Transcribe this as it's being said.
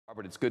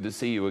Robert, it's good to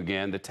see you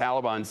again. The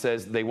Taliban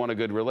says they want a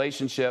good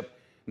relationship.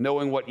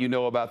 Knowing what you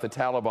know about the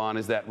Taliban,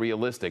 is that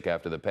realistic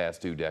after the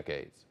past 2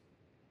 decades?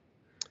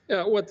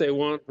 Yeah, what they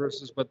want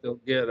versus what they'll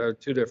get are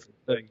two different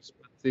things.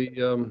 But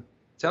the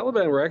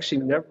Taliban were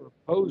actually never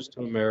opposed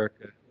to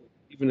America,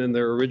 even in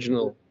their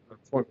original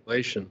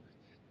formulation.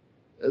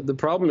 The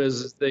problem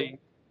is they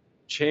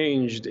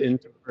changed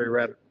into a very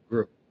radical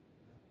group.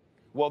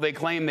 Well, they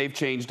claim they've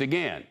changed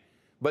again.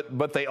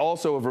 But they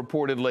also have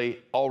reportedly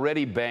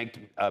already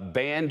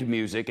banned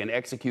music and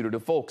executed a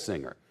folk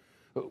singer.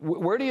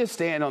 Where do you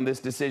stand on this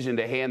decision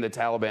to hand the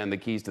Taliban the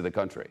keys to the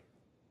country?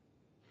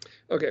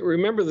 Okay,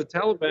 remember the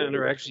Taliban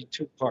are actually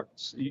two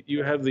parts.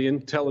 You have the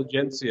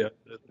intelligentsia,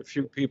 the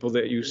few people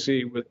that you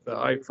see with the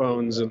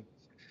iPhones and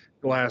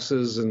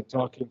glasses and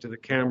talking to the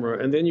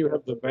camera, and then you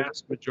have the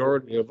vast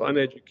majority of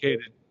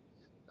uneducated,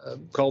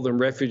 call them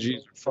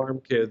refugees or farm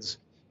kids,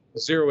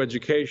 zero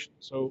education.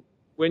 So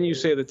when you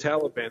say the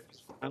Taliban,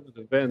 these violent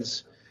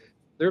events,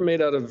 they're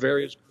made out of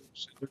various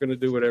groups. They're going to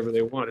do whatever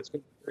they want. It's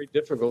going to be very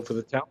difficult for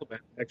the Taliban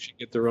to actually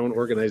get their own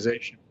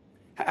organization.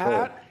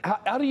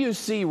 How do you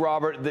see,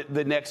 Robert,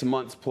 the next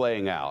months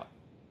playing out?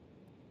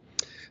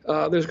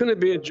 There's going to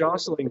be a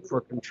jostling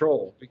for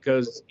control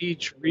because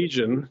each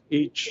region,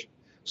 each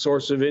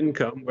source of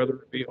income, whether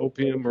it be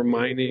opium or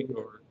mining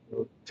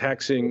or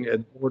taxing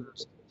at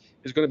borders,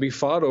 is going to be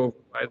fought over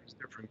by these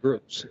different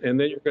groups. And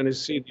then you're going to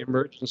see the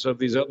emergence of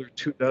these other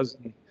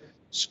 24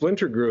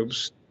 splinter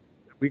groups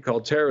that we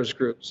call terrorist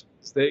groups.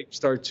 They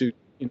start to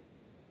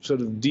sort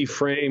of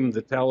deframe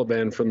the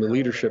Taliban from the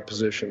leadership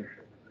position.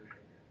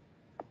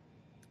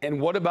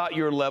 And what about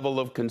your level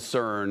of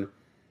concern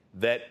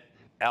that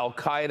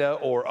Al-Qaeda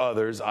or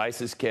others,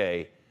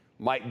 ISIS-K,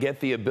 might get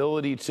the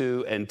ability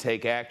to and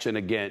take action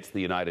against the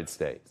United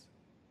States?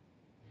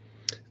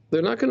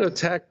 They're not going to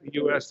attack the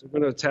U.S. They're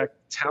going to attack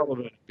the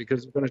Taliban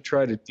because they're going to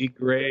try to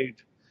degrade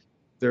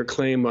their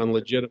claim on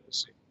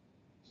legitimacy.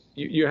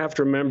 You have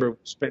to remember, we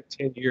spent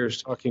 10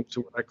 years talking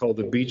to what I call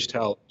the beach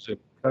Talibans in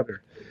Qatar.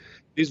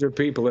 These are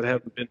people that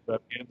haven't been to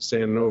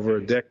Afghanistan in over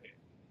a decade,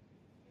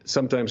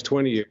 sometimes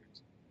 20 years.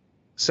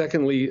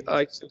 Secondly,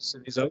 ISIS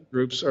and these other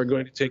groups are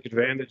going to take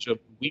advantage of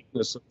the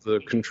weakness of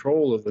the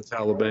control of the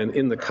Taliban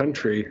in the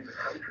country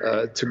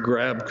to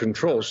grab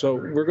control. So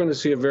we're going to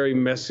see a very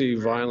messy,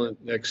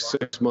 violent next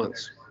 6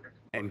 months.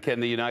 And can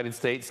the United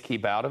States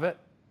keep out of it?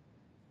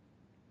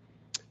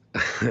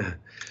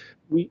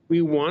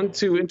 We want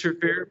to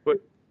interfere, but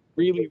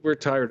really we're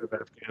tired of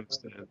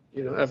Afghanistan.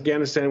 You know,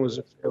 Afghanistan was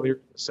a failure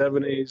in the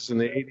 70s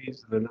and the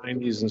 80s and the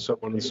 90s and so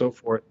on and so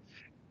forth.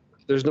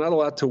 There's not a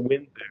lot to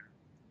win there.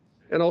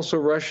 And also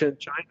Russia and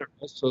China are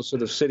also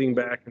sort of sitting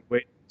back and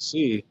waiting to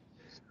see.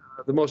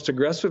 The most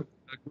aggressive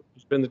group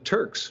has been the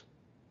Turks.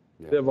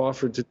 Yeah. They've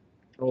offered to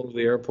control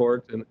the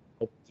airport and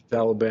help the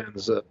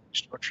Taliban's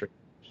restructuring.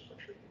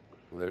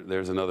 Well,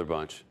 there's another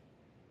bunch.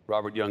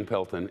 Robert Young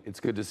Pelton,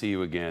 it's good to see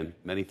you again.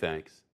 Many thanks.